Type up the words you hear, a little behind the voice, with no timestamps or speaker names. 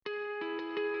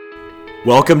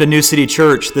Welcome to New City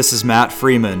Church. This is Matt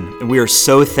Freeman, and we are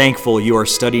so thankful you are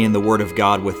studying the Word of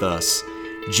God with us.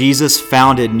 Jesus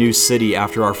founded New City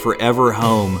after our forever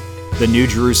home, the New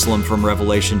Jerusalem from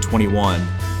Revelation 21.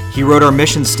 He wrote our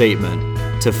mission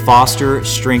statement to foster,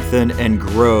 strengthen, and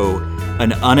grow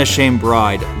an unashamed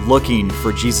bride looking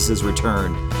for Jesus'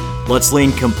 return. Let's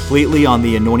lean completely on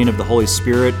the anointing of the Holy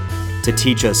Spirit to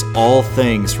teach us all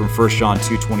things from 1 John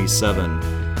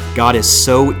 2:27. God is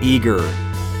so eager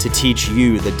to teach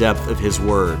you the depth of His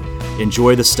Word.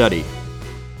 Enjoy the study.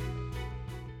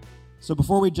 So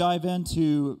before we dive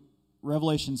into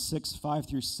Revelation 6, 5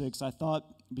 through 6, I thought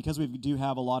because we do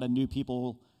have a lot of new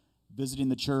people visiting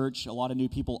the church, a lot of new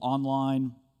people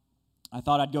online, I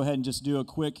thought I'd go ahead and just do a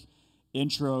quick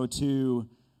intro to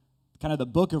kind of the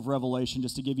book of Revelation,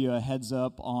 just to give you a heads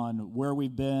up on where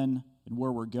we've been and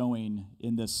where we're going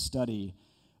in this study.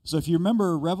 So if you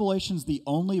remember, Revelation's the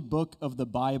only book of the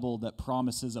Bible that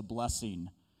promises a blessing.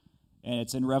 And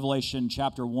it's in Revelation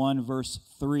chapter 1, verse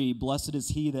 3. Blessed is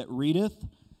he that readeth,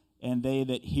 and they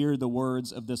that hear the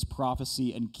words of this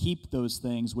prophecy, and keep those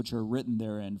things which are written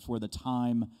therein, for the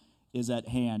time is at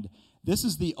hand. This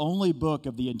is the only book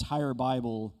of the entire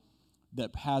Bible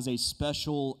that has a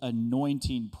special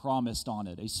anointing promised on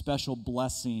it, a special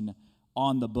blessing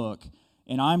on the book.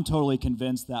 And I'm totally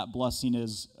convinced that blessing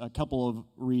is for a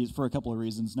couple of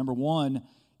reasons. Number one,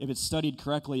 if it's studied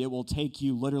correctly, it will take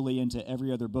you literally into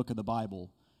every other book of the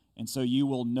Bible. And so you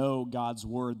will know God's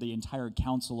Word, the entire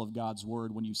counsel of God's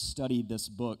Word, when you study this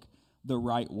book the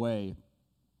right way.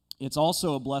 It's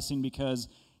also a blessing because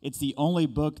it's the only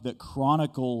book that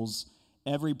chronicles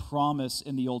every promise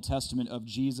in the Old Testament of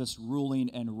Jesus ruling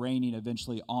and reigning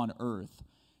eventually on earth.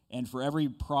 And for every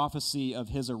prophecy of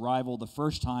his arrival the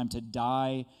first time to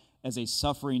die as a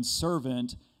suffering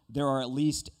servant, there are at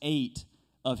least 8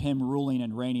 of him ruling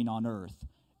and reigning on earth.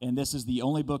 And this is the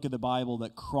only book of the Bible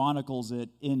that chronicles it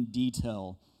in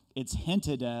detail. It's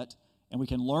hinted at, and we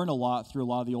can learn a lot through a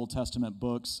lot of the Old Testament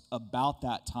books about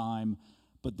that time,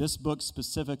 but this book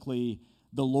specifically,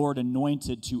 the Lord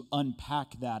anointed to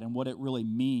unpack that and what it really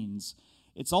means.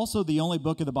 It's also the only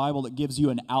book of the Bible that gives you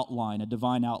an outline, a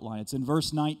divine outline. It's in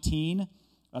verse 19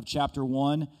 of chapter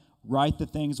 1. Write the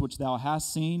things which thou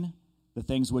hast seen, the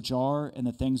things which are, and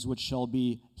the things which shall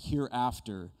be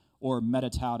hereafter, or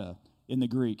metatata in the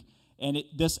Greek. And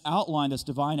this outline, this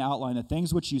divine outline, the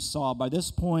things which you saw, by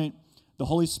this point, the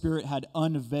Holy Spirit had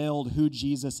unveiled who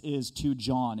Jesus is to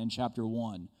John in chapter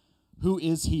 1. Who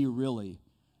is he really?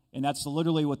 And that's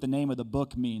literally what the name of the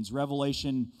book means.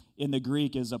 Revelation in the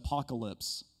Greek is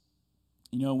apocalypse.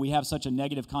 You know, we have such a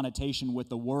negative connotation with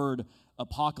the word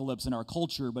apocalypse in our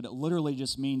culture, but it literally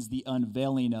just means the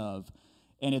unveiling of.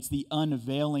 And it's the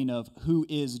unveiling of who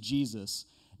is Jesus.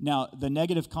 Now, the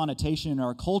negative connotation in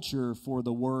our culture for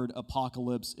the word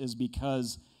apocalypse is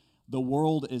because the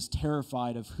world is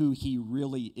terrified of who he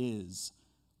really is,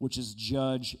 which is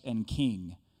judge and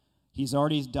king. He's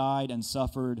already died and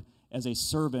suffered as a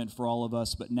servant for all of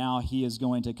us, but now he is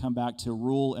going to come back to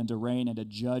rule and to reign and to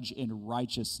judge in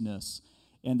righteousness.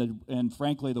 And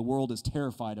frankly, the world is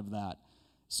terrified of that.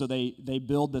 So they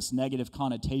build this negative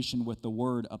connotation with the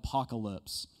word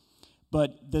apocalypse.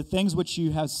 But the things which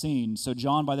you have seen, so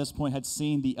John by this point had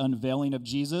seen the unveiling of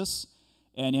Jesus,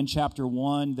 and in chapter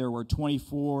 1 there were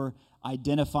 24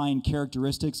 identifying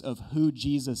characteristics of who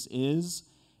Jesus is.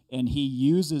 And he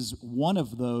uses one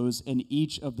of those in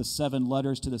each of the 7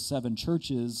 letters to the 7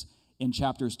 churches in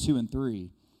chapters 2 and 3.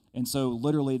 And so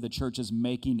literally the church is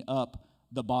making up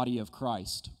the body of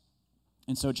Christ.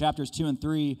 And so chapters 2 and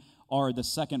 3 are the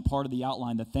second part of the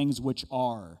outline, the things which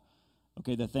are.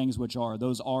 Okay, the things which are.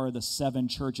 Those are the 7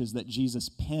 churches that Jesus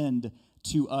penned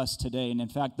to us today. And in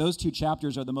fact, those 2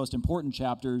 chapters are the most important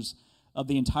chapters of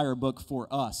the entire book for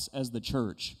us as the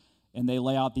church. And they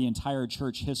lay out the entire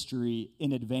church history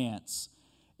in advance.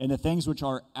 And the things which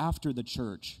are after the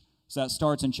church. So that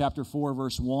starts in chapter 4,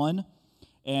 verse 1.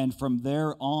 And from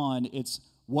there on, it's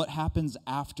what happens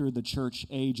after the church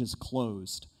age is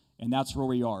closed. And that's where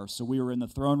we are. So we were in the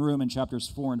throne room in chapters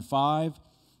 4 and 5.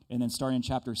 And then starting in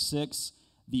chapter 6,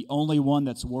 the only one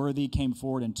that's worthy came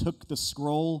forward and took the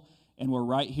scroll. And we're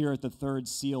right here at the 3rd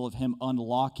seal of him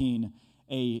unlocking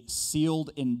a sealed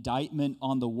indictment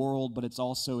on the world, but it's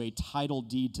also a title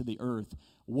deed to the earth.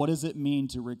 What does it mean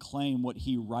to reclaim what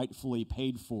he rightfully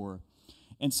paid for?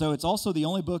 And so it's also the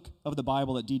only book of the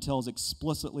Bible that details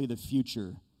explicitly the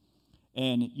future.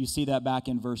 And you see that back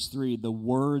in verse 3, the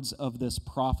words of this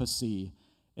prophecy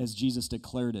as Jesus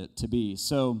declared it to be.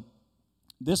 So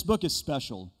this book is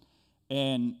special,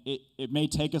 and it may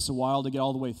take us a while to get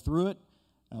all the way through it.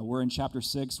 We're in chapter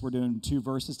 6. We're doing 2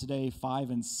 verses today, 5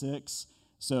 and 6.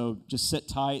 So just sit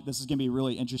tight. This is going to be a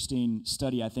really interesting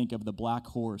study, I think, of the black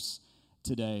horse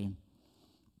today.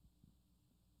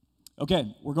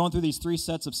 Okay, we're going through these 3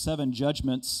 sets of 7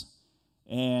 judgments,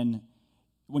 and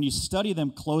when you study them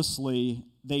closely,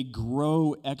 they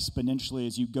grow exponentially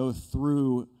as you go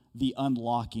through the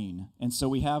unlocking. And so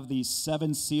we have these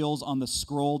 7 seals on the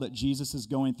scroll that Jesus is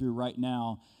going through right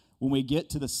now. When we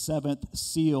get to the 7th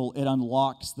seal, it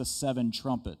unlocks the 7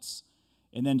 trumpets.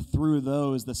 And then through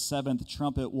those, the 7th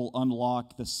trumpet will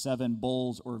unlock the 7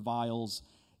 bowls or vials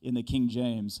in the King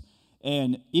James.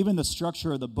 And even the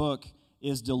structure of the book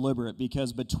is deliberate,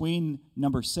 because between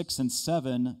number 6 and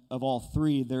 7 of all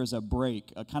 3, there's a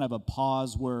break, a kind of a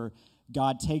pause where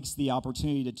God takes the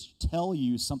opportunity to tell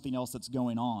you something else that's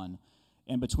going on.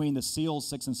 And between the seals,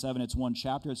 6 and 7, it's 1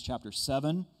 chapter. It's chapter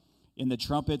 7. In the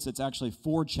trumpets, it's actually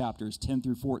 4 chapters, 10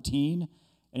 through 14.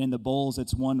 And in the bowls,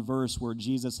 it's 1 verse where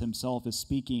Jesus himself is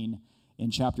speaking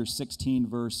in chapter 16,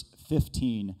 verse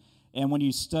 15. And when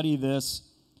you study this,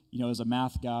 as a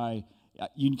math guy,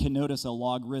 you can notice a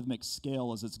logarithmic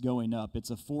scale as it's going up. It's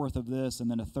a fourth of this, and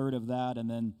then a third of that, and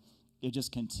then it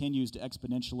just continues to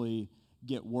exponentially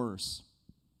get worse.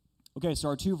 Okay, so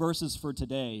our 2 verses for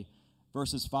today,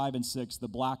 verses 5 and 6, the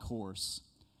black horse.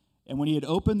 And when he had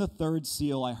opened the 3rd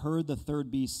seal, I heard the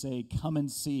 3rd beast say, "Come and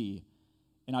see."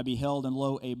 And I beheld, and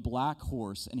lo, a black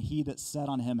horse, and he that sat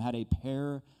on him had a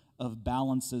pair of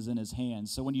balances in his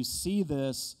hands. So when you see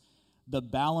this, the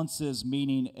balances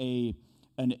meaning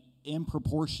an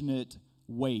improportionate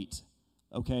weight.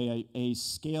 Okay, a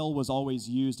scale was always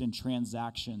used in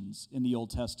transactions in the Old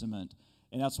Testament.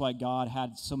 And that's why God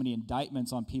had so many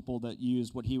indictments on people that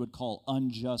used what he would call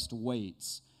unjust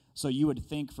weights. So you would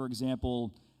think, for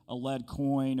example, a lead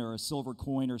coin or a silver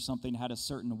coin or something had a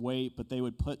certain weight, but they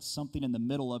would put something in the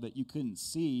middle of it you couldn't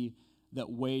see that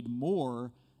weighed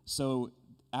more. So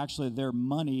actually their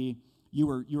money, you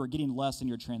were getting less in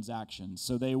your transactions.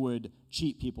 So they would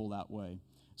cheat people that way.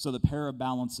 So the pair of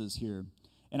balances here.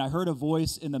 And I heard a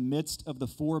voice in the midst of the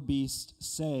 4 beasts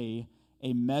say,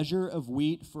 "A measure of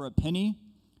wheat for a penny,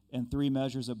 and 3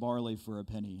 measures of barley for a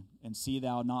penny. And see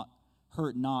thou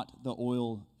hurt not the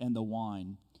oil and the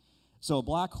wine." So a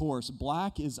black horse,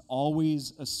 black is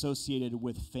always associated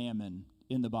with famine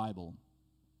in the Bible,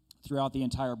 throughout the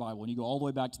entire Bible. When you go all the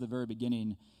way back to the very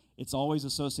beginning, it's always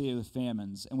associated with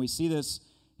famines. And we see this,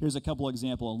 here's a couple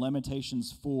examples. In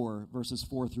Lamentations 4, verses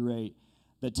 4 through 8.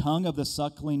 "The tongue of the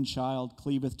suckling child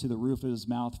cleaveth to the roof of his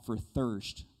mouth for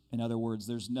thirst." In other words,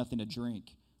 there's nothing to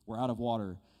drink. We're out of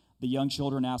water. "The young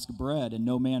children ask bread, and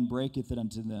no man breaketh it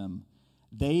unto them.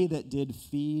 They that did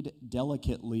feed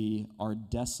delicately are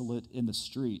desolate in the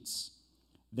streets.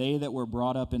 They that were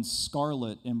brought up in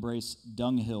scarlet embrace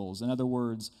dunghills." In other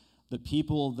words, the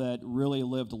people that really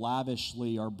lived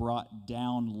lavishly are brought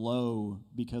down low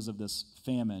because of this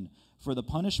famine. "For the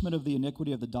punishment of the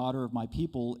iniquity of the daughter of my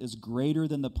people is greater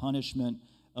than the punishment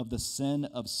of the sin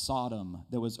of Sodom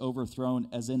that was overthrown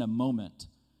as in a moment."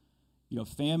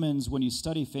 Famines, when you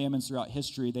study famines throughout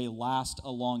history, they last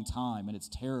a long time, and it's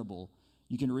terrible.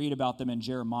 You can read about them in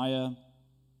Jeremiah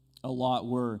a lot,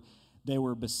 where they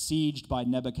were besieged by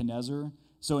Nebuchadnezzar.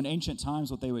 So in ancient times,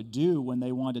 what they would do when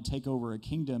they wanted to take over a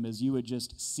kingdom is you would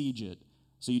just siege it.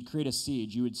 So you'd create a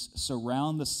siege. You would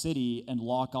surround the city and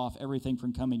lock off everything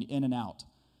from coming in and out.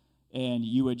 And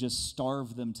you would just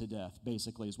starve them to death,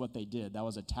 basically, is what they did. That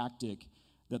was a tactic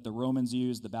that the Romans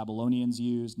used, the Babylonians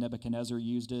used, Nebuchadnezzar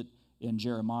used it in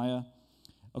Jeremiah.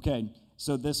 Okay,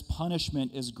 so this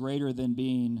punishment is greater than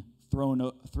being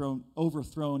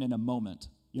overthrown in a moment.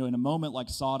 In a moment like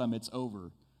Sodom, it's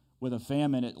over. With a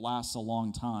famine, it lasts a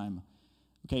long time.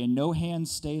 Okay, "and no hand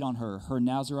stayed on her. Her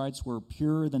Nazarites were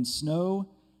purer than snow.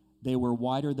 They were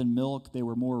whiter than milk. They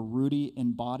were more ruddy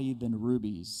in body than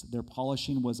rubies. Their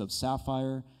polishing was of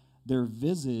sapphire. Their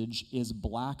visage is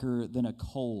blacker than a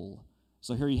coal."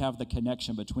 So here you have the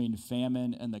connection between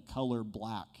famine and the color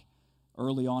black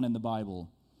early on in the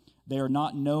Bible. "They are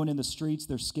not known in the streets.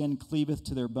 Their skin cleaveth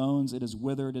to their bones. It is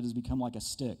withered. It has become like a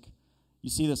stick." You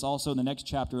see this also in the next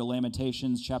chapter of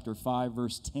Lamentations, chapter 5,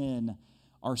 verse 10.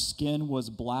 "Our skin was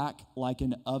black like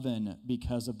an oven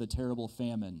because of the terrible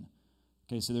famine."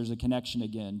 Okay, so there's a connection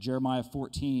again. Jeremiah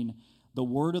 14, "The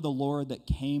word of the Lord that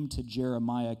came to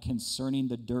Jeremiah concerning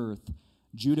the dearth.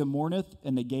 Judah mourneth,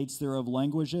 and the gates thereof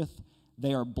languisheth.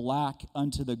 They are black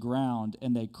unto the ground,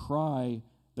 and the cry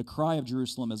of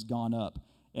Jerusalem is gone up."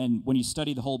 And when you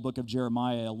study the whole book of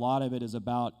Jeremiah, a lot of it is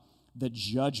about the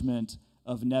judgment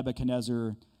of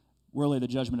Nebuchadnezzar, really the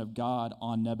judgment of God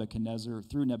on Nebuchadnezzar,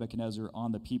 through Nebuchadnezzar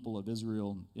on the people of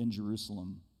Israel in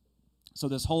Jerusalem. So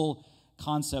this whole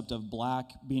concept of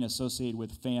black being associated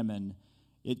with famine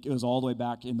It goes all the way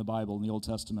back in the Bible, in the Old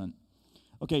Testament.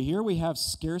 Okay, here we have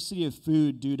scarcity of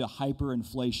food due to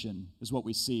hyperinflation, is what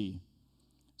we see.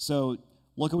 So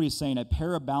look at what he's saying. A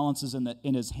pair of balances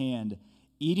in his hand.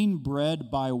 Eating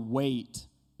bread by weight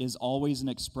is always an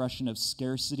expression of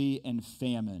scarcity and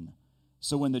famine.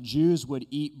 So when the Jews would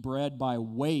eat bread by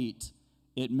weight,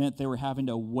 it meant they were having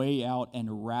to weigh out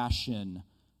and ration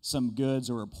some goods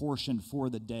or a portion for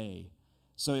the day.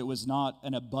 So it was not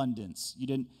an abundance.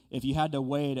 If you had to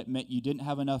weigh it, it meant you didn't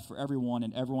have enough for everyone,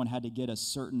 and everyone had to get a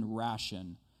certain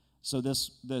ration. So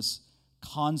this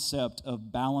concept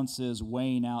of balances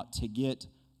weighing out to get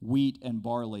wheat and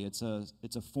barley, it's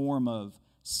a form of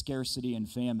scarcity and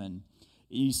famine.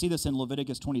 You see this in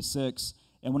Leviticus 26.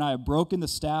 And when I have broken the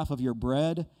staff of your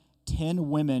bread, 10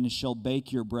 women shall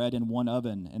bake your bread in one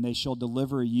oven, and they shall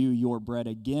deliver you your bread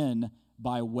again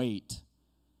by weight,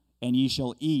 and ye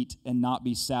shall eat and not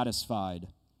be satisfied.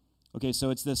 Okay, so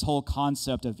it's this whole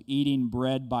concept of eating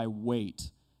bread by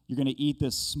weight. You're going to eat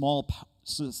this small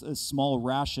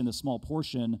ration, this small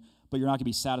portion, but you're not going to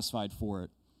be satisfied for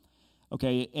it.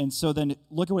 Okay, and so then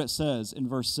look at what it says in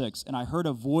verse 6. And I heard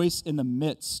a voice in the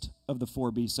midst of the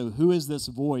four beasts. So who is this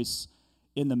voice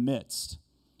in the midst?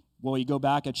 Well, you go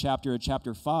back a chapter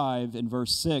 5 in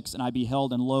verse 6, and I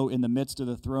beheld, and lo, in the midst of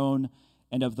the throne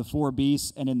and of the four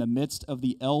beasts, and in the midst of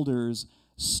the elders,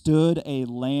 stood a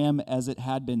lamb as it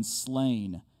had been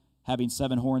slain, having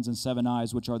 7 horns and 7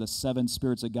 eyes, which are the 7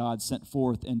 spirits of God sent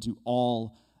forth into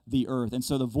all the earth. And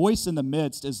so the voice in the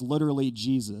midst is literally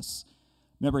Jesus.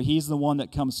 Remember, he's the one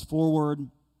that comes forward.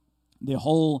 The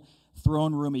whole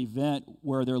throne room event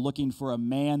where they're looking for a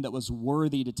man that was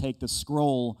worthy to take the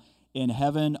scroll in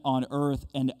heaven, on earth,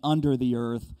 and under the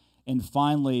earth. And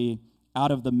finally,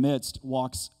 out of the midst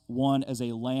walks one as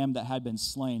a lamb that had been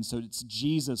slain. So it's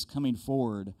Jesus coming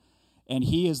forward, and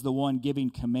he is the one giving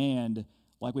command,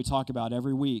 like we talk about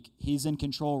every week. He's in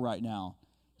control right now.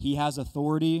 He has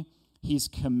authority. He's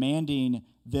commanding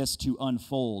this to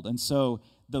unfold. And so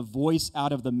the voice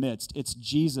out of the midst, it's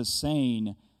Jesus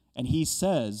saying, and he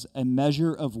says, a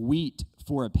measure of wheat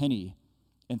for a penny,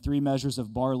 and 3 measures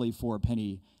of barley for a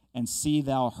penny, and see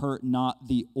thou hurt not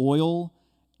the oil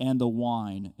and the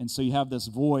wine. And so you have this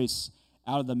voice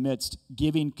out of the midst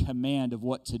giving command of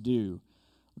what to do.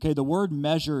 Okay, the word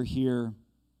measure here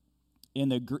in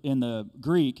the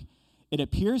Greek, it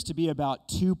appears to be about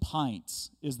 2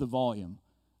 pints is the volume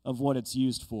of what it's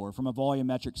used for from a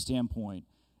volumetric standpoint.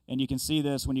 And you can see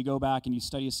this when you go back and you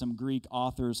study some Greek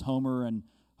authors, Homer and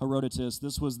Herodotus.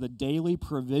 This was the daily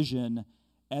provision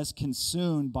as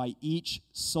consumed by each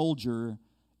soldier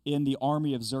in the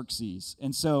army of Xerxes.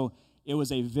 And so it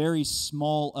was a very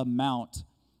small amount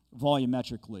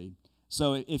volumetrically.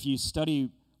 So if you study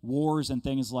wars and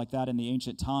things like that in the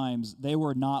ancient times, they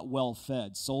were not well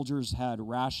fed. Soldiers had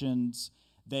rations.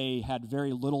 They had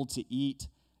very little to eat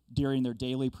during their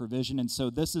daily provision. And so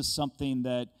this is something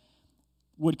that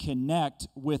would connect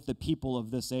with the people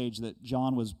of this age that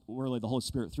John was, really the Holy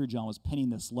Spirit through John was penning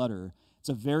this letter. It's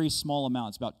a very small amount.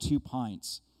 It's about 2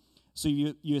 pints. So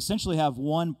you essentially have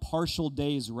 1 partial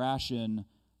day's ration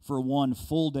for 1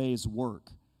 full day's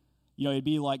work. You know, it'd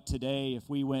be like today if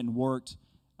we went and worked,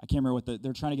 I can't remember what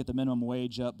they're trying to get the minimum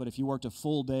wage up, but if you worked a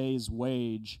full day's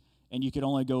wage and you could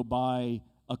only go buy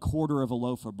a quarter of a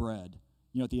loaf of bread,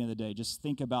 you know, at the end of the day, just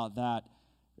think about that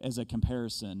as a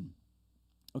comparison.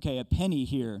 Okay, a penny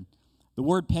here. The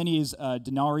word penny is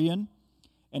denarian,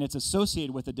 and it's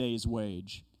associated with a day's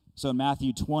wage. So in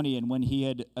Matthew 20, and when he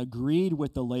had agreed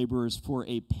with the laborers for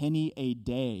a penny a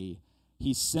day,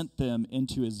 he sent them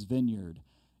into his vineyard.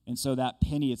 And so that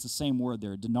penny, it's the same word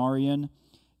there, denarian.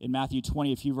 In Matthew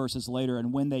 20, a few verses later,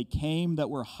 and when they came that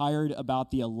were hired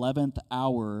about the 11th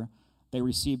hour, they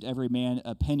received every man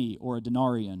a penny or a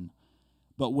denarian.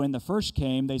 But when the first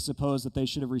came, they supposed that they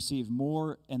should have received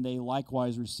more, and they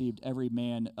likewise received every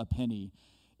man a penny.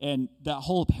 And that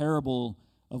whole parable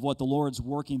of what the Lord's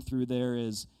working through there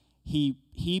is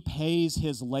he pays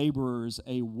his laborers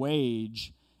a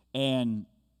wage, and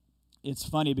it's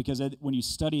funny because when you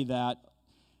study that,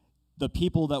 the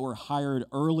people that were hired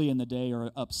early in the day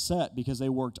are upset because they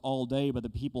worked all day, but the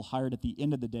people hired at the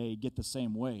end of the day get the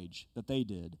same wage that they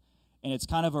did. And it's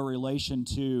kind of a relation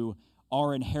to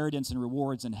our inheritance and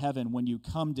rewards in heaven. When you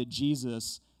come to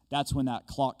Jesus, that's when that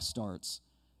clock starts.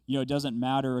 You know, it doesn't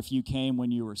matter if you came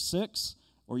when you were 6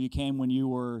 or you came when you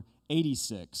were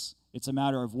 86. It's a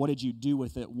matter of what did you do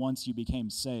with it once you became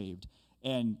saved.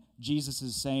 And Jesus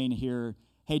is saying here,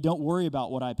 hey, don't worry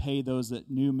about what I pay those that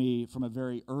knew me from a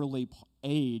very early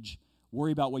age.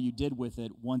 Worry about what you did with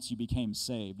it once you became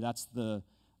saved. That's the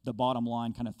bottom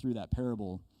line kind of through that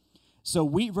parable. So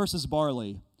wheat versus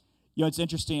barley. You know, it's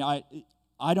interesting. I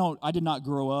I did not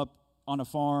grow up on a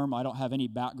farm. I don't have any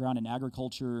background in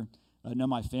agriculture. None of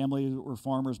my family were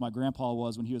farmers. My grandpa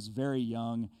was when he was very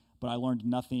young, but I learned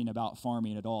nothing about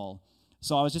farming at all.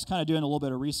 So I was just kind of doing a little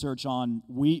bit of research on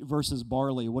wheat versus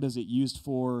barley. What is it used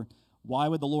for? Why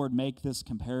would the Lord make this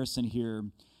comparison here?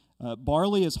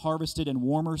 Barley is harvested in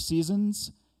warmer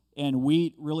seasons, and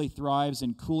wheat really thrives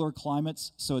in cooler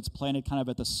climates, so it's planted kind of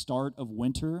at the start of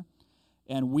winter.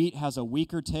 And wheat has a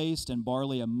weaker taste, and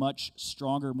barley a much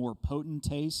stronger, more potent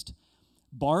taste.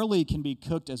 Barley can be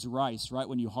cooked as rice right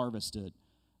when you harvest it,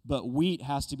 but wheat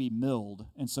has to be milled,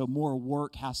 and so more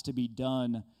work has to be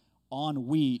done on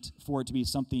wheat for it to be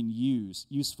something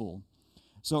useful.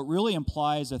 So it really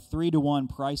implies a 3-to-1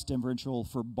 price differential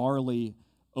for barley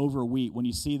over wheat. When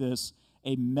you see this,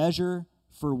 a measure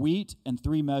for wheat and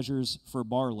 3 measures for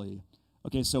barley.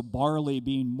 Okay, so barley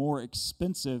being more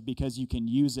expensive because you can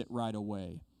use it right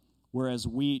away, whereas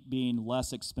wheat being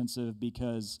less expensive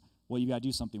because, well, you got to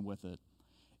do something with it.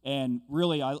 And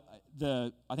really, I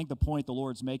think the point the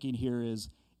Lord's making here is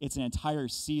it's an entire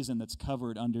season that's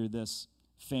covered under this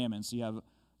famine. So you have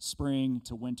spring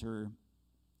to winter.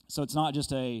 So it's not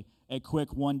just a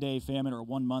quick one-day famine or a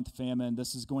one-month famine.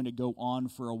 This is going to go on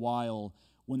for a while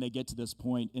when they get to this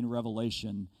point in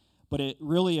Revelation. But it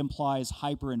really implies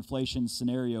hyperinflation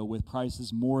scenario with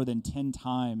prices more than 10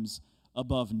 times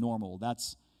above normal.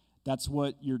 That's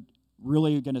what you're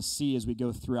really going to see as we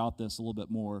go throughout this a little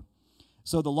bit more.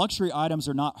 So the luxury items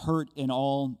are not hurt in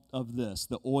all of this,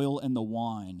 the oil and the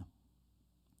wine.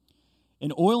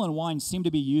 And oil and wine seem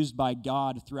to be used by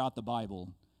God throughout the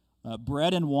Bible.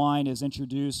 Bread and wine is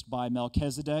introduced by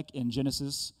Melchizedek in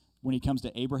Genesis when he comes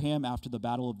to Abraham after the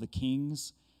Battle of the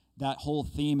Kings. That whole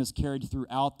theme is carried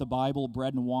throughout the Bible.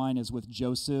 Bread and wine is with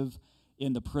Joseph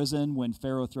in the prison when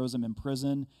Pharaoh throws him in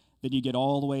prison. Then you get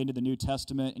all the way into the New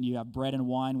Testament, and you have bread and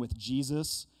wine with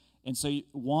Jesus. And so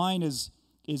wine is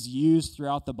used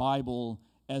throughout the Bible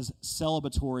as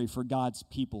celebratory for God's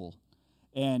people.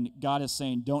 And God is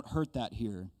saying, don't hurt that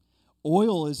here.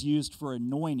 Oil is used for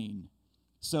anointing.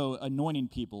 So anointing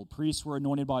people. Priests were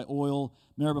anointed by oil.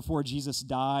 Remember before Jesus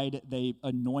died, they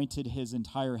anointed his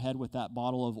entire head with that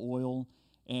bottle of oil.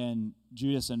 And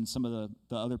Judas and some of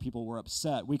the other people were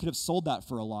upset. We could have sold that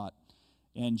for a lot.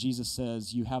 And Jesus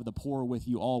says, you have the poor with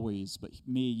you always, but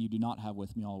me you do not have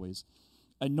with me always.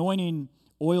 Anointing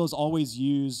oil is always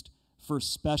used for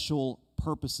special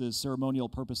purposes, ceremonial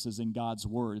purposes in God's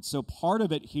word. So part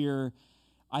of it here,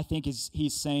 I think, is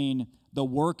he's saying the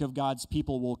work of God's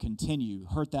people will continue,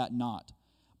 hurt that not.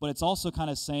 But it's also kind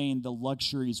of saying the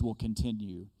luxuries will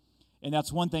continue. And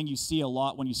that's one thing you see a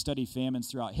lot when you study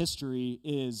famines throughout history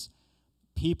is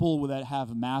people that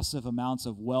have massive amounts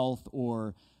of wealth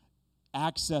or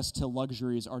access to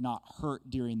luxuries are not hurt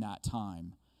during that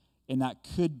time. And that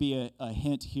could be a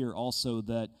hint here also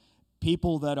that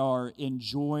people that are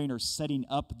enjoying or setting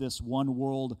up this one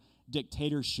world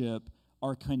dictatorship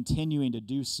are continuing to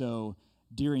do so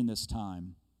during this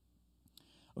time.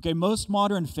 Okay, most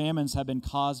modern famines have been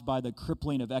caused by the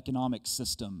crippling of economic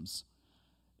systems.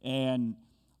 And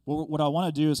what I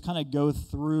want to do is kind of go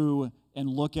through and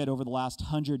look at over the last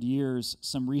 100 years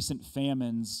some recent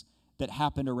famines that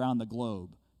happened around the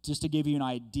globe, just to give you an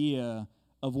idea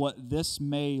of what this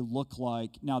may look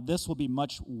like. Now, this will be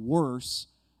much worse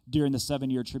during the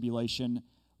 7-year tribulation,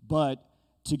 but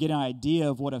to get an idea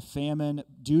of what a famine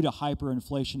due to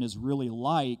hyperinflation is really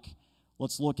like,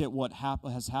 let's look at what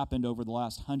has happened over the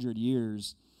last 100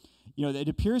 years. You know, it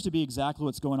appears to be exactly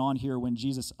what's going on here when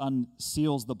Jesus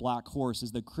unseals the black horse,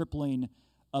 is the crippling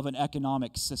of an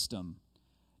economic system.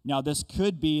 Now, this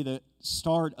could be the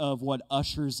start of what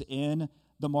ushers in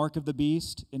the mark of the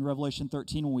beast in Revelation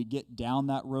 13 when we get down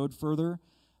that road further,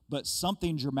 but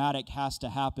something dramatic has to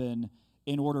happen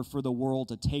in order for the world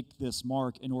to take this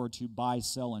mark in order to buy,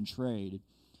 sell, and trade.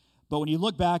 But when you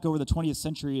look back over the 20th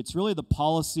century, it's really the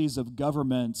policies of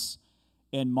governments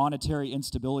and monetary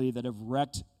instability that have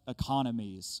wrecked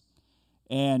economies.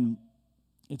 And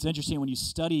it's interesting when you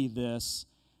study this,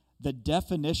 the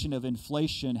definition of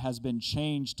inflation has been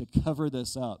changed to cover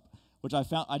this up, which I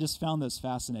just found this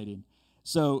fascinating.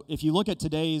 So if you look at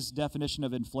today's definition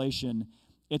of inflation,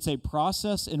 it's a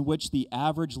process in which the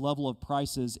average level of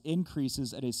prices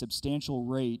increases at a substantial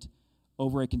rate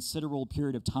over a considerable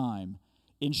period of time.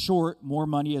 In short, more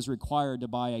money is required to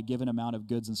buy a given amount of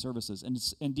goods and services. And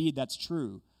indeed, that's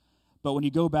true. But when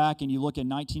you go back and you look at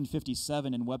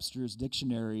 1957 in Webster's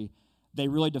dictionary, they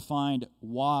really defined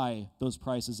why those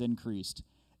prices increased.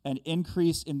 An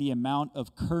increase in the amount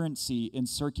of currency in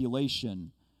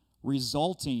circulation,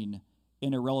 resulting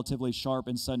in a relatively sharp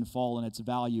and sudden fall in its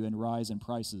value and rise in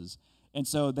prices. And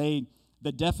so they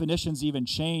the definitions even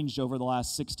changed over the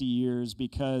last 60 years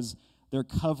because they're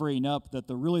covering up that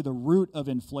the root of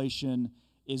inflation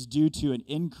is due to an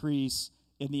increase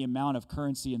in the amount of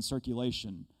currency in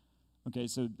circulation. Okay,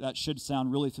 so that should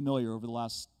sound really familiar over the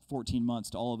last 14 months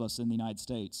to all of us in the United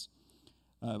States,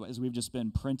 as we've just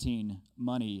been printing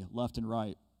money left and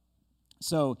right.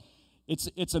 So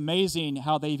it's amazing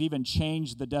how they've even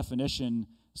changed the definition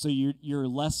so you're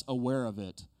less aware of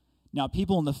it. Now,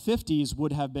 people in the 50s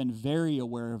would have been very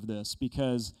aware of this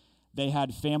because they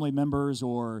had family members,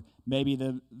 or maybe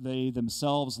they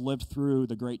themselves lived through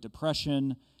the Great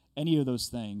Depression, any of those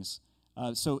things.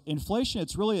 So inflation,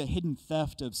 it's really a hidden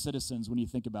theft of citizens when you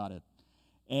think about it.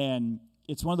 And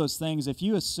it's one of those things, if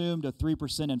you assumed a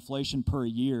 3% inflation per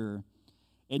year,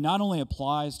 it not only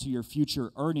applies to your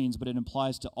future earnings, but it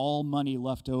applies to all money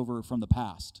left over from the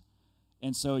past.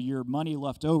 And so your money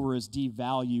left over is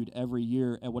devalued every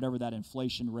year at whatever that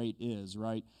inflation rate is,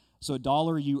 right? So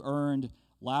 $1 you earned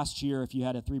last year, if you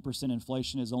had a 3%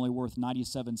 inflation, is only worth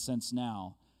 97 cents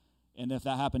now. And if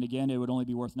that happened again, it would only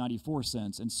be worth 94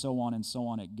 cents, and so on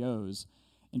it goes.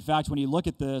 In fact, when you look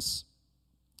at this,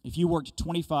 if you worked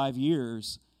 25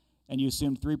 years and you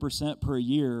assumed 3% per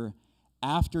year,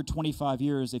 after 25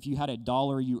 years, if you had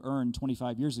 $1 you earned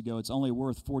 25 years ago, it's only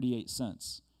worth 48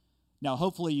 cents. Now,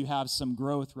 hopefully you have some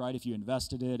growth, right? If you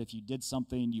invested it, if you did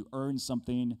something, you earned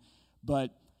something.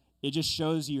 But it just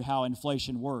shows you how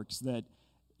inflation works, that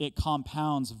it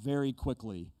compounds very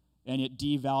quickly, and it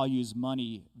devalues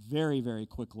money very, very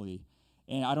quickly.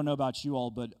 And I don't know about you all,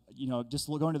 but just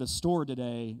going to the store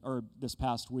today or this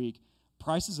past week,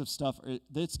 prices of stuff,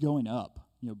 it's going up.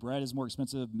 Bread is more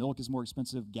expensive, milk is more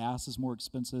expensive, gas is more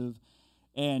expensive.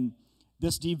 And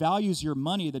this devalues your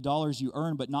money, the dollars you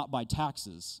earn, but not by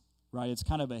taxes, right? It's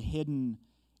kind of a hidden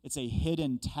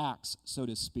tax, so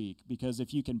to speak, because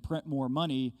if you can print more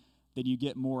money, then you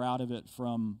get more out of it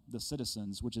from the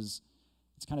citizens,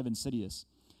 it's kind of insidious.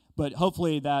 But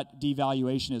hopefully that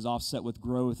devaluation is offset with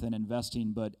growth and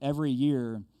investing, but every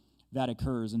year that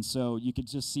occurs. And so you could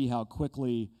just see how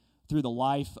quickly through the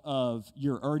life of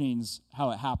your earnings,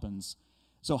 how it happens.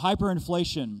 So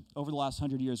hyperinflation over the last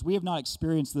 100 years, we have not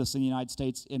experienced this in the United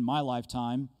States in my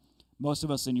lifetime, most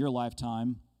of us in your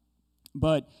lifetime.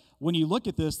 But when you look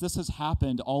at this has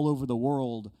happened all over the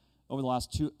world over the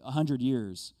last 100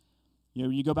 years.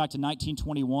 You go back to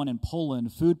 1921 in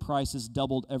Poland, food prices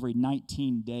doubled every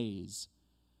 19 days.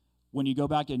 When you go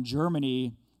back in Germany,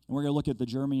 and we're going to look at the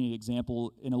Germany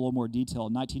example in a little more detail,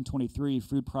 in 1923,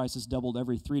 food prices doubled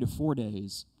every 3 to 4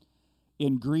 days.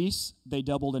 In Greece, they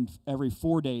doubled every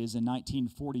 4 days in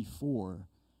 1944.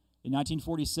 In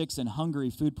 1946, in Hungary,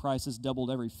 food prices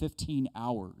doubled every 15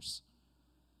 hours.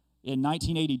 In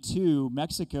 1982,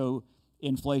 Mexico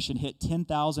inflation hit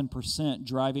 10,000%,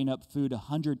 driving up food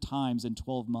 100 times in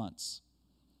 12 months.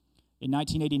 In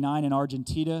 1989 in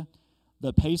Argentina,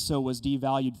 the peso was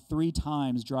devalued 3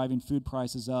 times, driving food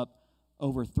prices up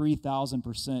over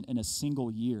 3,000% in a single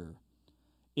year.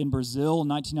 In Brazil, in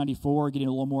 1994, getting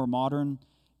a little more modern,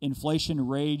 inflation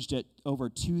raged at over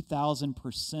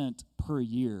 2,000% per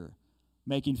year,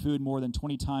 making food more than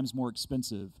 20 times more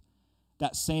expensive.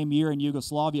 That same year in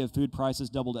Yugoslavia, food prices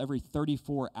doubled every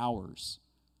 34 hours.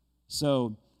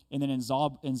 So, and then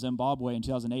in Zimbabwe in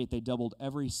 2008, they doubled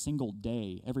every single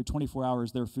day. Every 24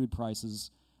 hours, their food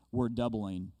prices were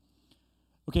doubling.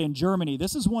 Okay, in Germany,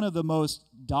 this is one of the most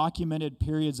documented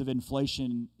periods of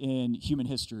inflation in human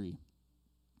history.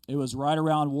 It was right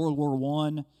around World War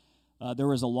I. There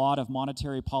was a lot of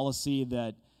monetary policy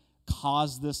that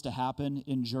caused this to happen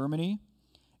in Germany.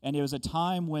 And it was a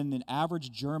time when an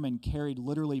average German carried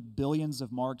literally billions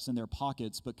of marks in their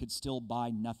pockets but could still buy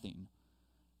nothing.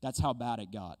 That's how bad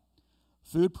it got.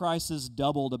 Food prices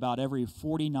doubled about every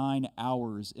 49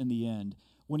 hours in the end.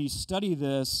 When you study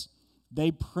this,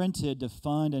 they printed to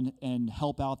fund and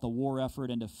help out the war effort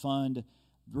and to fund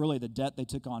really the debt they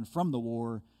took on from the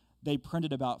war. They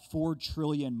printed about 4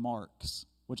 trillion marks,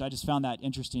 which I just found that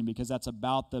interesting because that's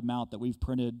about the amount that we've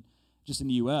printed just in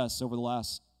the U.S. over the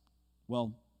last,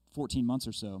 14 months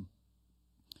or so.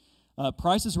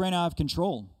 Prices ran out of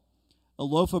control. A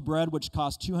loaf of bread, which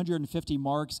cost 250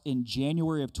 marks in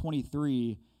January of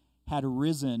 23, had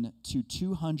risen to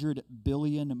 200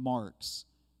 billion marks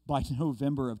by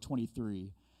November of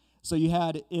 23. So you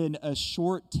had in a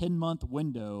short 10-month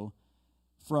window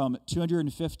from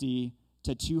 250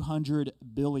 to 200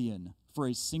 billion for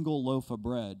a single loaf of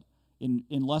bread in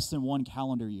less than 1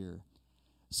 calendar year.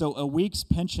 So a week's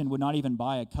pension would not even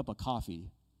buy a cup of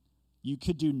coffee. You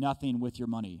could do nothing with your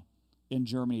money in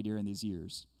Germany during these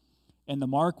years. And the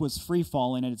mark was free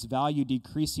falling and its value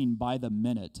decreasing by the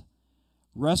minute.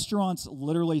 Restaurants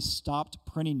literally stopped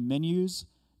printing menus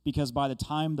because by the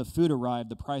time the food arrived,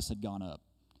 the price had gone up.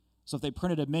 So if they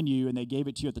printed a menu and they gave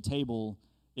it to you at the table,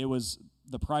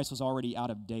 the price was already out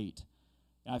of date.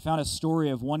 And I found a story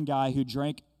of one guy who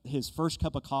drank his first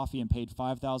cup of coffee and paid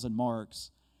 5,000 marks.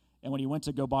 And when he went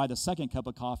to go buy the second cup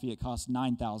of coffee, it cost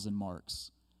 9,000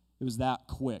 marks. It was that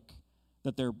quick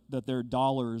that their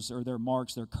dollars or their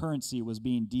marks, their currency was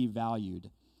being devalued.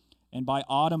 And by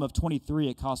autumn of 23,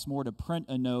 it cost more to print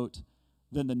a note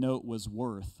than the note was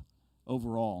worth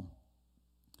overall.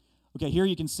 Okay, here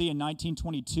you can see in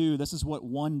 1922, this is what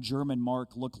one German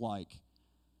mark looked like.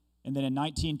 And then in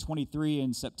 1923,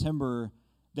 in September,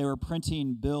 they were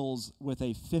printing bills with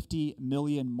a 50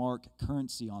 million mark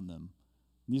currency on them.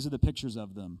 These are the pictures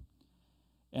of them.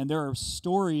 And there are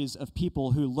stories of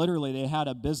people who literally, they had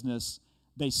a business,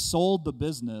 they sold the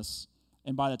business,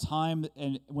 and by the time,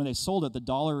 and when they sold it, the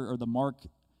dollar or the mark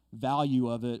value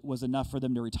of it was enough for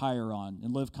them to retire on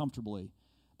and live comfortably.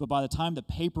 But by the time the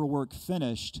paperwork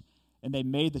finished and they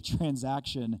made the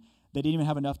transaction, they didn't even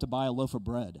have enough to buy a loaf of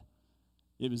bread.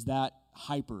 It was that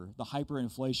the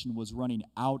hyperinflation was running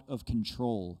out of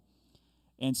control.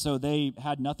 And so they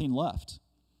had nothing left.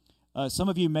 Some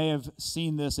of you may have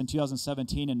seen this in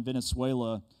 2017 in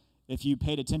Venezuela. If you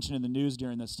paid attention in the news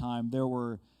during this time,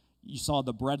 you saw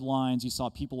the bread lines, you saw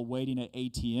people waiting at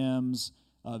ATMs.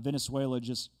 Venezuela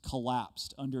just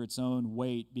collapsed under its own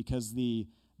weight because they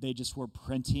just were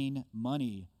printing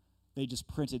money. They just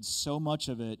printed so much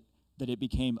of it that it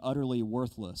became utterly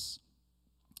worthless.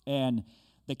 And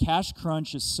the cash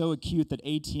crunch is so acute that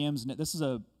ATMs, this is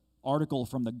an article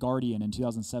from The Guardian in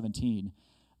 2017,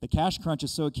 the cash crunch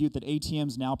is so acute that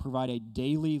ATMs now provide a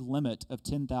daily limit of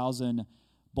 10,000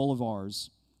 bolivars,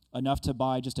 enough to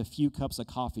buy just a few cups of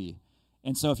coffee.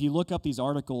 And so if you look up these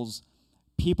articles,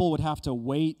 people would have to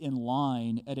wait in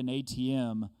line at an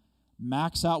ATM,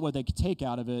 max out what they could take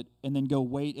out of it, and then go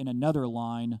wait in another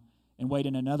line, and wait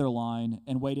in another line,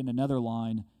 and wait in another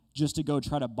line, just to go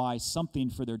try to buy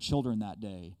something for their children that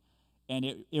day. And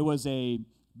it was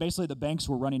basically the banks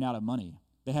were running out of money.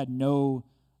 They had no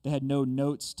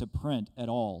notes to print at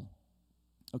all.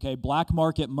 Okay, black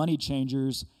market money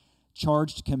changers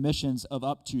charged commissions of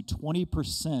up to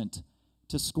 20%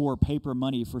 to score paper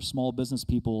money for small business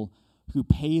people who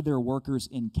pay their workers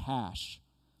in cash.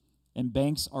 And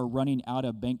banks are running out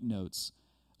of banknotes.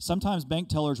 Sometimes bank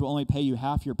tellers will only pay you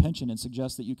half your pension and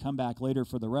suggest that you come back later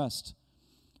for the rest.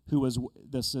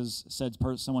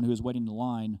 Someone who was waiting in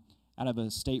line out of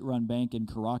a state-run bank in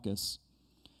Caracas.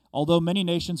 Although many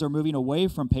nations are moving away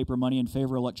from paper money in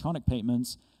favor of electronic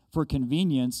payments for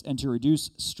convenience and to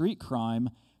reduce street crime,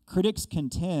 critics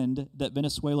contend that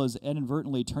Venezuela is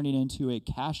inadvertently turning into a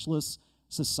cashless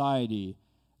society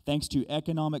thanks to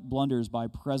economic blunders by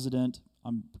President,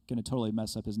 I'm going to totally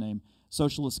mess up his name,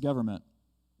 socialist government.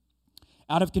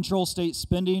 Out of control state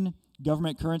spending,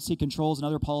 government currency controls, and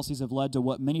other policies have led to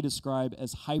what many describe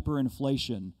as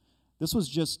hyperinflation. This was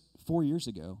just 4 years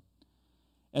ago,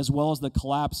 as well as the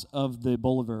collapse of the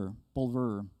bolivar,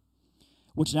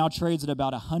 which now trades at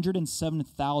about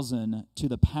 107,000 to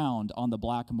the pound on the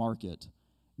black market.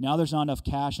 Now there's not enough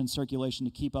cash in circulation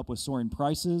to keep up with soaring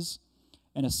prices,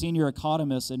 and a senior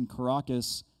economist in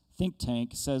Caracas think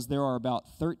tank says there are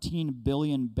about 13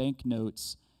 billion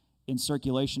banknotes in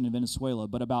circulation in Venezuela,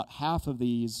 but about half of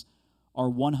these are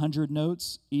 100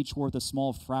 notes, each worth a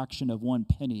small fraction of 1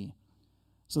 penny.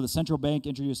 So the central bank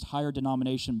introduced higher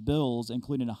denomination bills,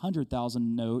 including a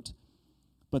 100,000 note,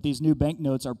 but these new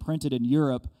banknotes are printed in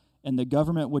Europe, and the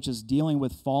government, which is dealing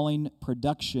with falling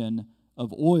production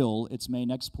of oil, its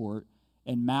main export,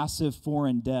 and massive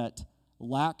foreign debt,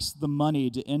 lacks the money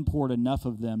to import enough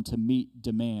of them to meet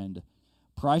demand.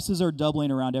 Prices are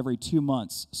doubling around every 2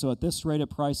 months, so at this rate of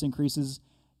price increases,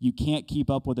 you can't keep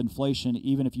up with inflation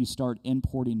even if you start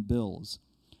importing bills.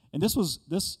 And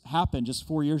this happened just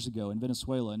 4 years ago in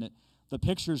Venezuela, and the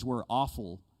pictures were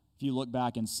awful if you look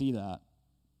back and see that.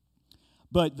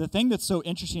 But the thing that's so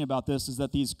interesting about this is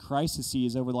that these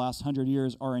crises over the last 100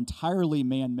 years are entirely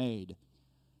man-made.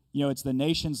 You know, it's the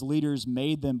nation's leaders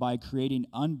made them by creating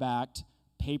unbacked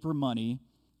paper money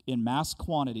in mass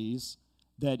quantities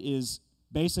that is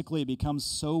basically becomes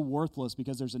so worthless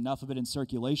because there's enough of it in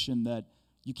circulation that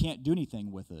you can't do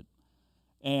anything with it.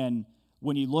 And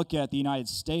when you look at the United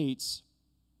States,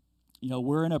 you know,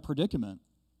 we're in a predicament.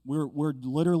 We're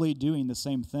literally doing the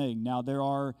same thing. Now, there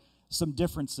are some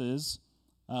differences.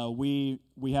 We're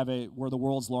the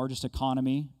world's largest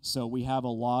economy, so we have a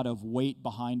lot of weight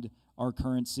behind our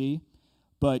currency.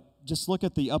 But just look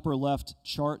at the upper left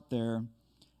chart there.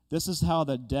 This is how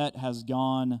the debt has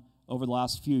gone over the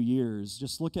last few years.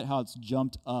 Just look at how it's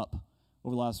jumped up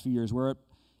over the last few years.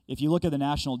 If you look at the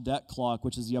national debt clock,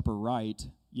 which is the upper right,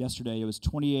 yesterday it was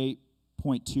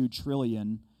 28.2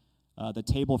 trillion. The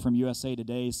table from USA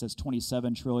Today says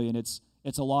 27 trillion. It's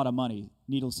a lot of money,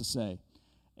 needless to say.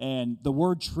 And the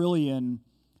word trillion,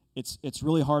 it's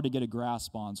really hard to get a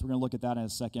grasp on, so we're going to look at that in a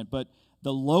second. But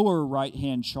the lower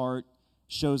right-hand chart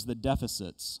shows the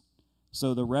deficits.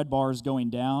 So the red bars going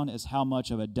down is how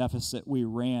much of a deficit we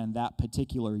ran that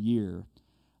particular year.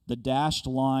 The dashed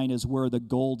line is where the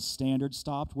gold standard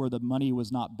stopped, where the money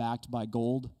was not backed by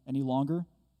gold any longer.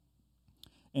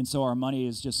 And so our money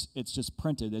is just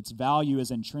printed. Its value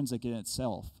is intrinsic in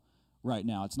itself right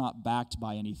now. It's not backed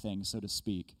by anything, so to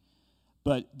speak.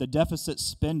 But the deficit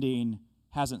spending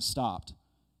hasn't stopped,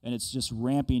 and it's just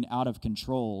ramping out of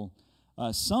control.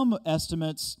 Some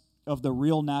estimates of the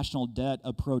real national debt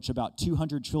approach about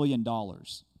 $200 trillion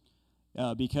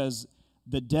because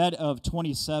the debt of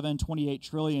 28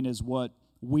 trillion is what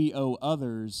we owe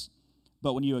others.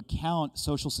 But when you account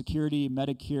Social Security,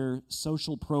 Medicare,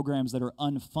 social programs that are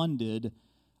unfunded,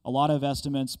 a lot of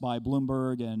estimates by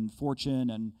Bloomberg and Fortune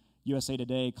and USA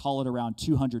Today call it around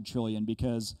 200 trillion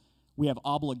because we have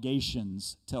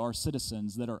obligations to our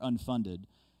citizens that are unfunded.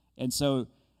 And so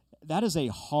that is a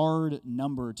hard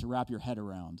number to wrap your head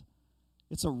around.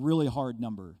 It's a really hard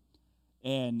number.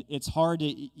 And it's hard to,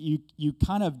 you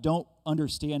kind of don't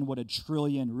understand what a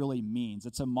trillion really means.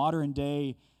 It's a modern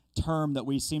day term that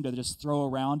we seem to just throw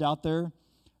around out there,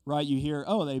 right? You hear,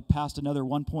 oh, they passed another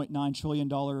 $1.9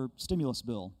 trillion stimulus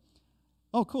bill.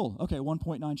 Oh, cool. Okay,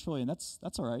 1.9 trillion. That's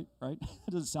all right, right?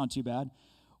 That doesn't sound too bad.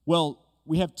 Well,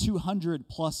 we have 200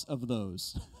 plus of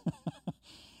those.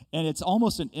 And it's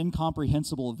almost an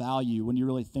incomprehensible value when you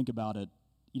really think about it.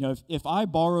 You know, if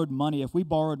we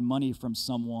borrowed money from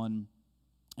someone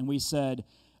and we said,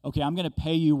 okay, I'm going to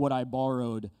pay you what I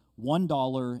borrowed,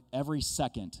 $1 every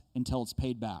second until it's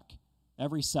paid back,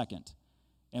 every second.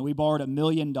 And we borrowed $1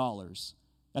 million.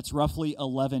 That's roughly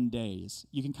 11 days.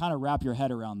 You can kind of wrap your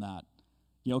head around that.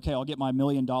 You know, okay, I'll get my $1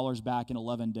 million back in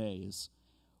 11 days.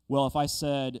 Well, if I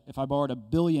borrowed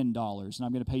 $1 billion and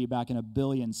I'm going to pay you back in 1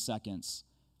 billion seconds,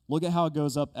 look at how it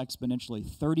goes up exponentially,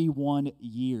 31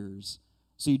 years.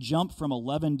 So you jump from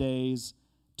 11 days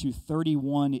to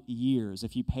 31 years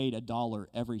if you paid $1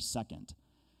 every second.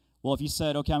 Well, if you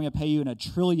said, okay, I'm going to pay you in 1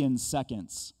 trillion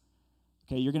seconds,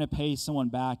 okay, you're going to pay someone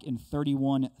back in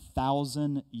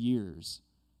 31,000 years.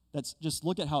 That's just,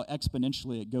 look at how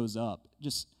exponentially it goes up.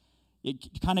 Just,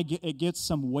 it gets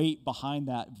some weight behind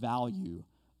that value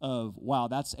of, wow,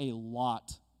 that's a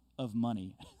lot of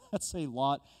money. That's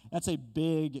a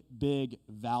big, big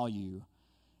value.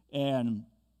 And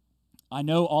I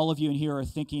know all of you in here are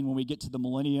thinking when we get to the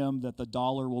millennium that the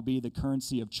dollar will be the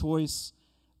currency of choice,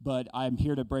 but I'm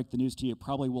here to break the news to you. It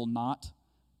probably will not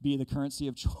be the currency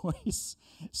of choice.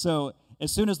 So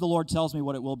as soon as the Lord tells me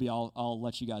what it will be, I'll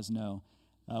let you guys know.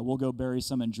 We'll go bury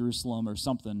some in Jerusalem or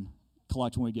something,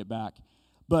 collect when we get back.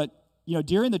 But, you know,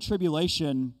 during the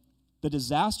tribulation, the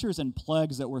disasters and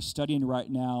plagues that we're studying right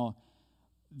now,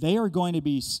 they are going to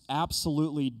be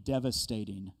absolutely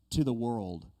devastating to the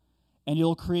world. And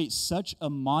it'll create such a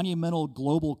monumental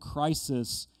global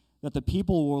crisis that the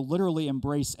people will literally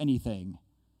embrace anything.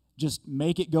 Just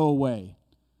make it go away.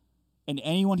 And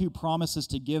anyone who promises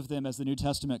to give them, as the New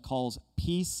Testament calls,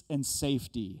 peace and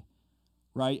safety,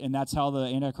 right? And that's how the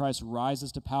Antichrist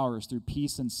rises to power, is through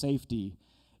peace and safety.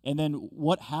 And then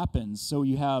what happens? So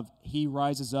he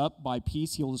rises up by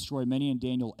peace. He'll destroy many in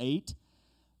Daniel 8.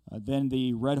 Then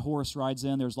the red horse rides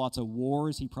in. There's lots of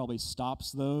wars. He probably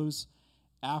stops those.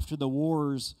 After the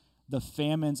wars, the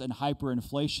famines and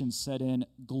hyperinflation set in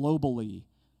globally.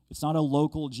 It's not a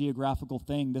local geographical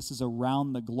thing. This is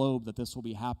around the globe that this will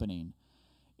be happening.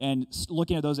 And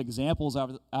looking at those examples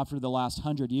after the last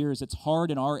 100 years, it's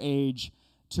hard in our age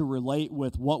to relate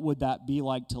with what would that be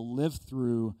like to live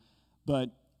through. But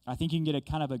I think you can get a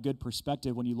kind of a good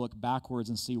perspective when you look backwards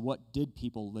and see what did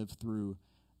people live through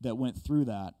that went through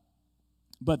that.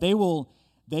 But they will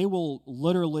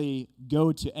literally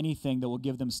go to anything that will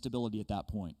give them stability at that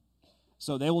point.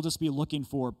 So they will just be looking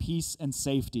for peace and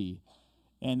safety.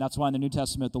 And that's why in the New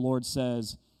Testament the Lord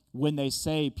says, when they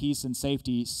say peace and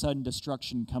safety, sudden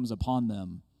destruction comes upon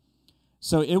them.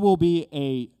 So it will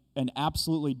be an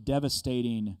absolutely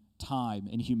devastating time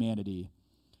in humanity.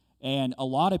 And a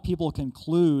lot of people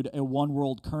conclude a one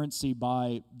world currency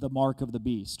by the mark of the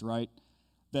beast, right?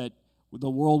 That the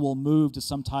world will move to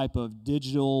some type of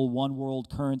digital one world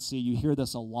currency. You hear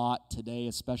this a lot today,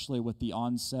 especially with the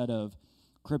onset of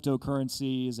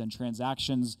cryptocurrencies and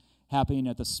transactions happening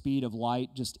at the speed of light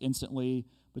just instantly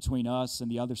between us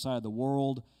and the other side of the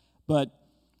world. But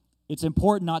it's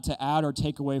important not to add or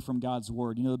take away from God's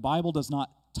word. The Bible does not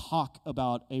talk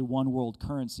about a one-world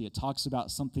currency. It talks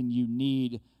about something you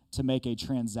need to make a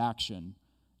transaction,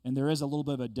 and there is a little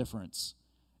bit of a difference.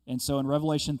 And so in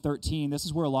Revelation 13, this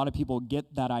is where a lot of people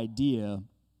get that idea.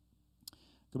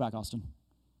 Go back, Austin.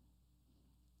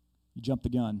 You jumped the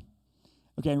gun.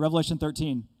 Okay, in Revelation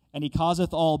 13, and he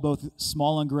causeth all, both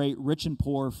small and great, rich and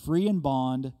poor, free and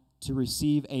bond, to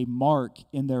receive a mark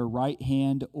in their right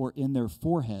hand or in their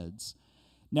foreheads.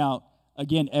 Now,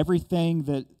 again, everything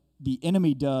that the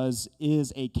enemy does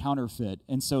is a counterfeit.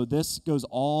 And so this goes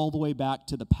all the way back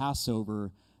to the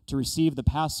Passover. To receive the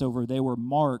Passover, they were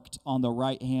marked on the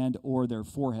right hand or their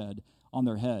forehead, on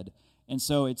their head. And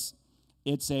so it's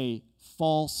a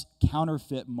false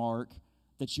counterfeit mark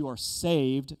that you are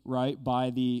saved, right, by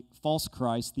the false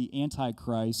Christ, the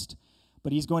Antichrist.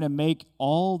 But he's going to make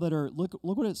all that are, look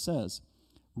what it says,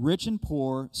 rich and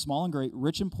poor, small and great,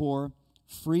 rich and poor,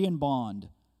 free and bond,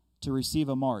 to receive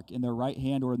a mark in their right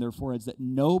hand or in their foreheads, that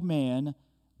no man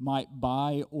might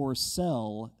buy or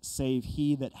sell save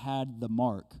he that had the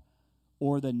mark,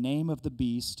 or the name of the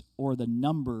beast, or the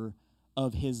number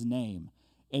of his name.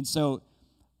 And so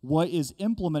what is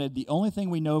implemented, the only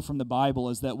thing we know from the Bible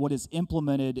is that what is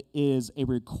implemented is a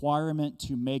requirement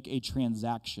to make a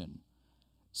transaction.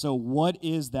 So what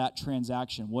is that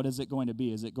transaction? What is it going to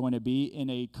be? Is it going to be in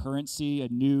a currency, a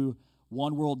new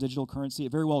one world digital currency?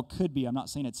 It very well could be. I'm not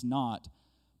saying it's not,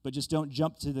 but just don't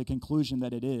jump to the conclusion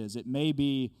that it is. It may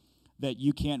be that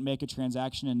you can't make a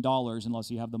transaction in dollars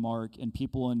unless you have the mark, and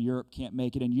people in Europe can't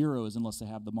make it in euros unless they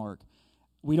have the mark.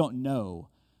 We don't know.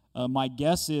 My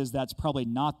guess is that's probably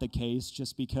not the case,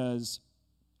 just because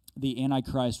the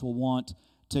Antichrist will want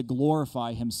to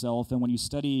glorify himself. And when you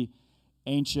study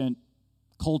ancient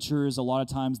cultures, a lot of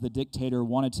times the dictator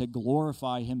wanted to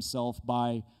glorify himself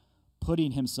by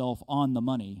putting himself on the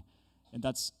money. And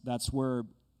that's where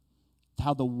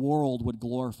how the world would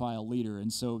glorify a leader.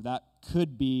 And so that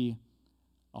could be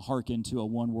a hearken to a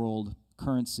one world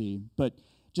currency. But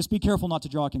just be careful not to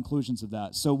draw conclusions of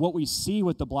that. So what we see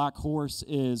with the black horse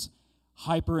is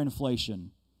hyperinflation.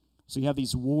 So you have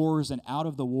these wars, and out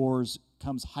of the wars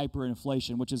comes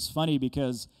hyperinflation, which is funny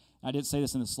because I didn't say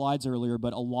this in the slides earlier,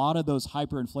 but a lot of those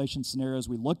hyperinflation scenarios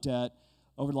we looked at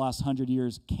over the last 100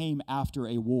 years came after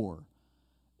a war.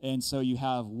 And so you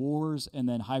have wars and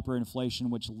then hyperinflation,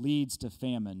 which leads to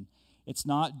famine. It's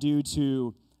not due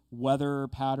to weather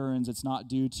patterns. It's not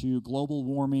due to global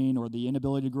warming or the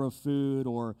inability to grow food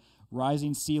or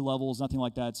rising sea levels, nothing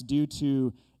like that. It's due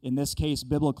to, in this case,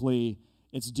 biblically,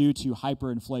 it's due to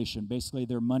hyperinflation, basically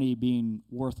their money being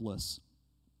worthless.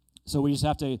 So we just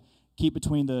have to keep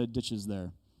between the ditches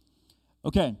there.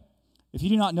 Okay, if you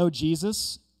do not know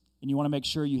Jesus and you want to make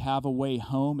sure you have a way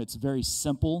home, it's very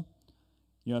simple.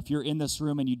 If you're in this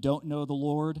room and you don't know the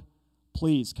Lord,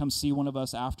 please come see one of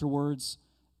us afterwards.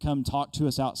 Come talk to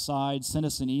us outside. Send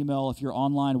us an email. If you're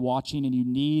online watching and you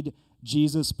need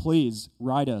Jesus, please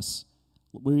write us.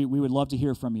 We would love to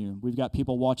hear from you. We've got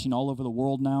people watching all over the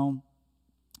world now,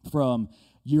 from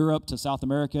Europe to South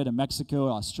America to Mexico,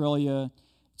 Australia.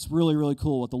 It's really, really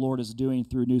cool what the Lord is doing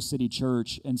through New City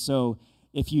Church. And so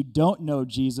if you don't know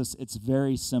Jesus, it's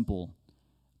very simple.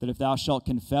 That if thou shalt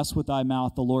confess with thy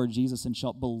mouth the Lord Jesus, and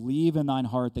shalt believe in thine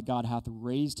heart that God hath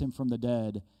raised him from the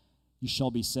dead, you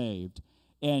shall be saved.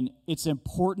 And it's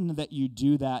important that you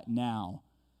do that now.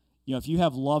 If you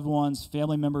have loved ones,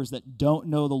 family members that don't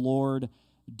know the Lord,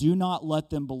 do not let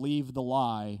them believe the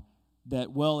lie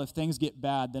that, well, if things get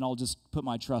bad, then I'll just put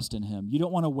my trust in him. You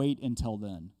don't want to wait until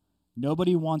then.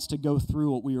 Nobody wants to go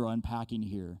through what we are unpacking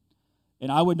here.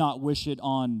 And I would not wish it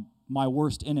on my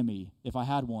worst enemy if I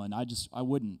had one. I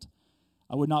wouldn't.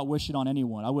 I would not wish it on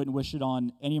anyone. I wouldn't wish it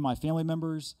on any of my family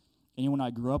members, anyone I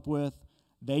grew up with.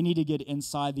 They need to get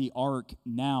inside the ark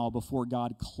now before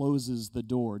God closes the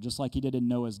door, just like he did in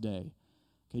Noah's day.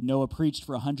 Okay, Noah preached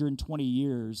for 120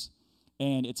 years,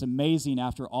 and it's amazing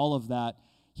after all of that,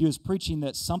 he was preaching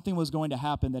that something was going to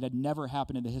happen that had never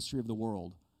happened in the history of the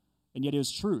world. And yet it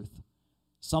was truth.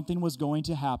 Something was going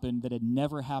to happen that had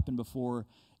never happened before,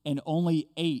 and only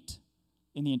 8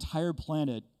 in the entire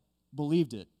planet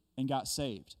believed it and got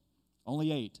saved.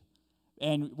 Only 8.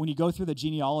 And when you go through the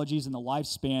genealogies and the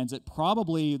lifespans,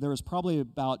 there was probably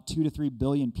about 2 to 3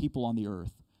 billion people on the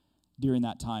earth during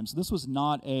that time. So this was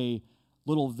not a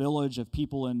little village of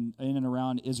people in and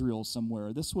around Israel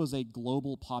somewhere. This was a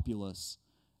global populace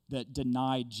that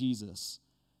denied Jesus.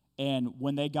 And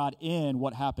when they got in,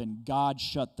 what happened? God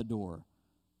shut the door.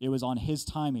 It was on his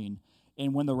timing.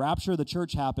 And when the rapture of the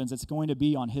church happens, it's going to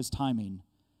be on his timing.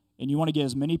 And you want to get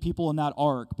as many people in that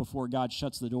ark before God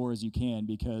shuts the door as you can,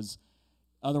 because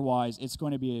Otherwise, it's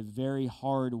going to be a very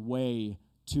hard way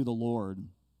to the Lord.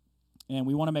 And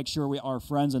we want to make sure our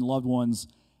friends and loved ones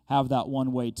have that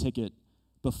one-way ticket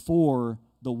before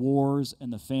the wars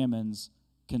and the famines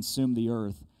consume the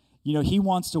earth. You know, he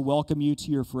wants to welcome you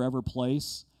to your forever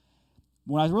place.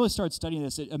 When I really started studying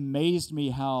this, it amazed me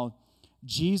how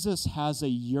Jesus has a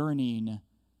yearning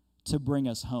to bring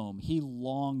us home. He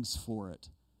longs for it.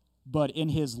 But in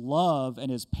his love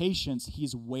and his patience,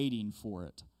 he's waiting for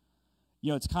it.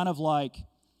 You know, it's kind of like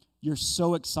you're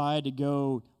so excited to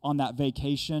go on that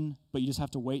vacation, but you just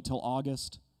have to wait till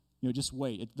August. You know, just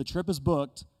wait. The trip is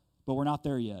booked, but we're not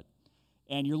there yet.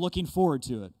 And you're looking forward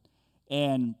to it.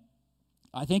 And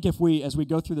I think as we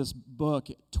go through this book,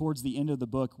 towards the end of the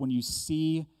book, when you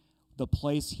see the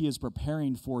place he is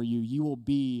preparing for you, you will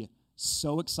be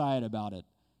so excited about it.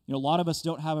 You know, a lot of us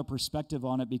don't have a perspective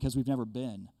on it because we've never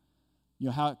been. You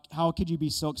know, how could you be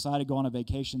so excited to go on a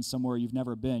vacation somewhere you've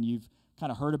never been? You've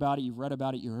kind of heard about it, you've read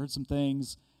about it, you heard some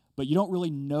things, but you don't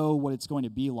really know what it's going to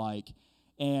be like.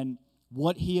 And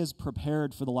what he has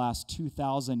prepared for the last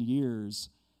 2,000 years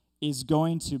is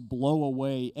going to blow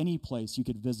away any place you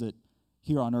could visit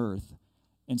here on earth.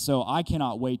 And so I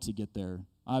cannot wait to get there.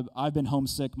 I've been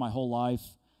homesick my whole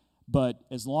life, but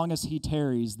as long as he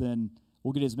tarries, then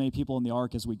we'll get as many people in the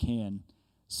ark as we can.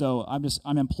 So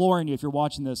I'm imploring you, if you're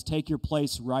watching this, take your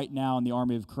place right now in the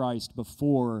army of Christ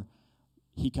before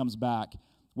he comes back.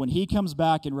 When he comes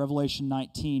back in Revelation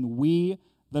 19, we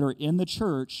that are in the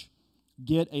church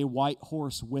get a white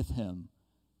horse with him.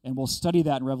 And we'll study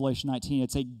that in Revelation 19.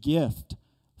 It's a gift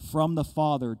from the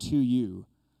Father to you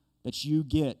that you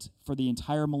get for the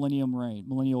entire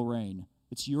millennial reign.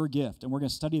 It's your gift. And we're going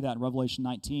to study that in Revelation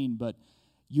 19. But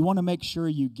you want to make sure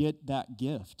you get that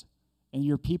gift. And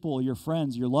your people, your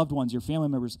friends, your loved ones, your family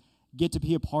members get to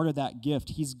be a part of that gift.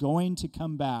 He's going to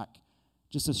come back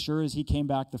just as sure as he came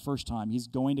back the first time. He's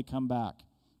going to come back.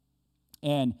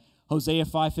 And Hosea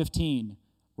 5:15,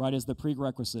 right, is the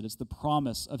prerequisite. It's the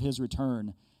promise of his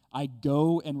return. I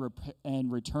go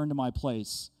and return to my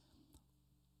place,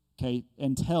 okay,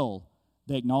 until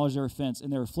they acknowledge their offense. In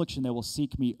their affliction, they will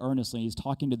seek me earnestly. He's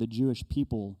talking to the Jewish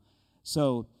people.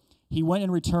 So he went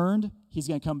and returned. He's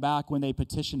going to come back when they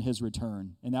petition his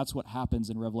return. And that's what happens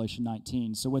in Revelation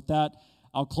 19. So with that,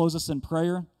 I'll close us in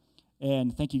prayer.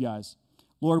 And thank you, guys.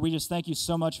 Lord, we just thank you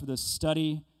so much for this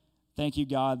study. Thank you,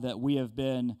 God, that we have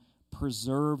been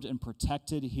preserved and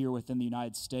protected here within the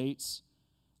United States.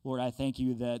 Lord, I thank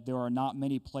you that there are not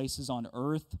many places on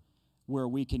earth where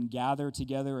we can gather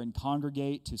together and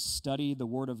congregate to study the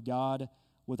Word of God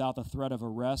without the threat of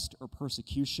arrest or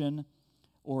persecution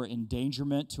or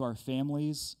endangerment to our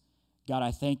families. God,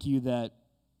 I thank you that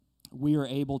we are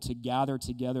able to gather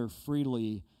together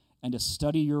freely and to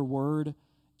study your Word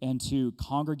and to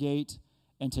congregate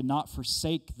and to not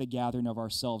forsake the gathering of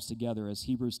ourselves together, as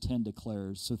Hebrews 10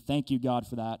 declares. So thank you, God,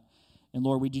 for that. And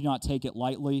Lord, we do not take it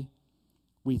lightly.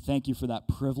 We thank you for that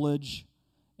privilege.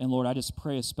 And Lord, I just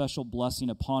pray a special blessing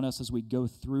upon us as we go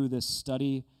through this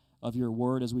study of your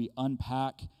word, as we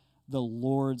unpack the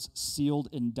Lord's sealed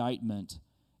indictment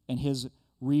and his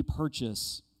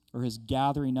repurchase or his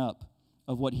gathering up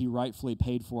of what he rightfully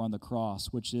paid for on the cross,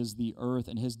 which is the earth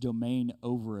and his domain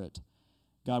over it.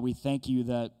 God, we thank you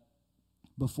that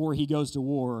before he goes to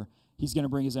war, he's going to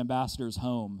bring his ambassadors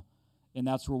home. And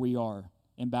that's where we are,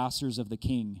 ambassadors of the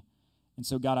King. And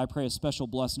so, God, I pray a special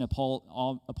blessing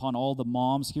upon all the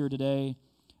moms here today.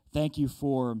 Thank you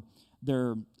for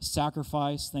their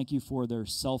sacrifice. Thank you for their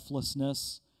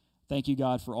selflessness. Thank you,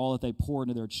 God, for all that they pour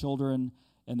into their children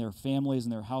and their families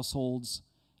and their households.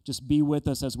 Just be with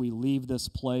us as we leave this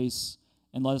place,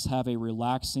 and let us have a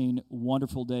relaxing,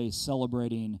 wonderful day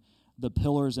celebrating the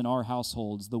pillars in our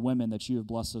households, the women that you have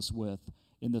blessed us with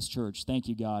in this church. Thank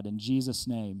you, God. In Jesus'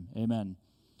 name, amen.